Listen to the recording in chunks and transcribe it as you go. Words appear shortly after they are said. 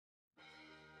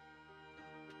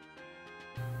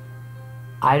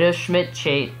Ida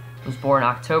Schmidt-Chait was born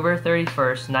October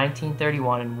 31st,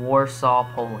 1931 in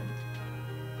Warsaw, Poland.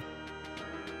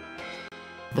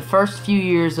 The first few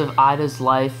years of Ida's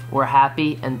life were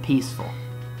happy and peaceful.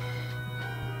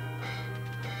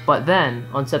 But then,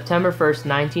 on September 1st,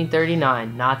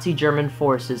 1939, Nazi German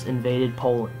forces invaded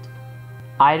Poland.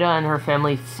 Ida and her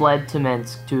family fled to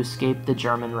Minsk to escape the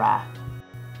German wrath.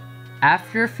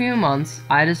 After a few months,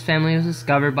 Ida's family was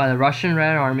discovered by the Russian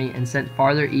Red Army and sent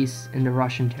farther east into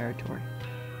Russian territory.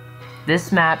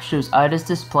 This map shows Ida's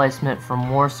displacement from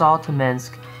Warsaw to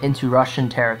Minsk into Russian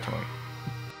territory.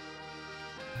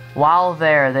 While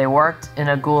there, they worked in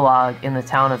a gulag in the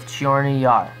town of Chorny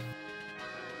Yar.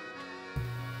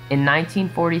 In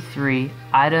 1943,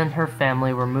 Ida and her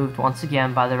family were moved once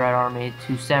again by the Red Army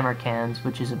to Samarkand,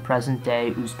 which is in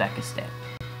present-day Uzbekistan.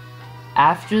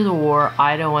 After the war,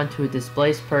 Ida went to a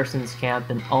displaced persons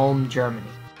camp in Ulm, Germany.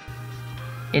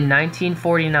 In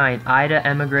 1949, Ida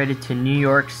emigrated to New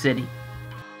York City.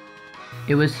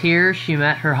 It was here she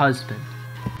met her husband,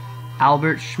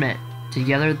 Albert Schmidt.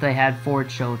 Together they had 4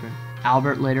 children.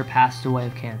 Albert later passed away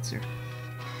of cancer.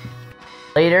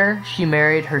 Later, she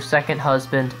married her second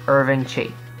husband, Irving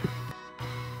Chait.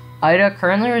 Ida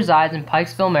currently resides in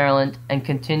Pikesville, Maryland, and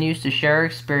continues to share her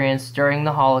experience during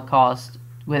the Holocaust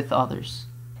with others.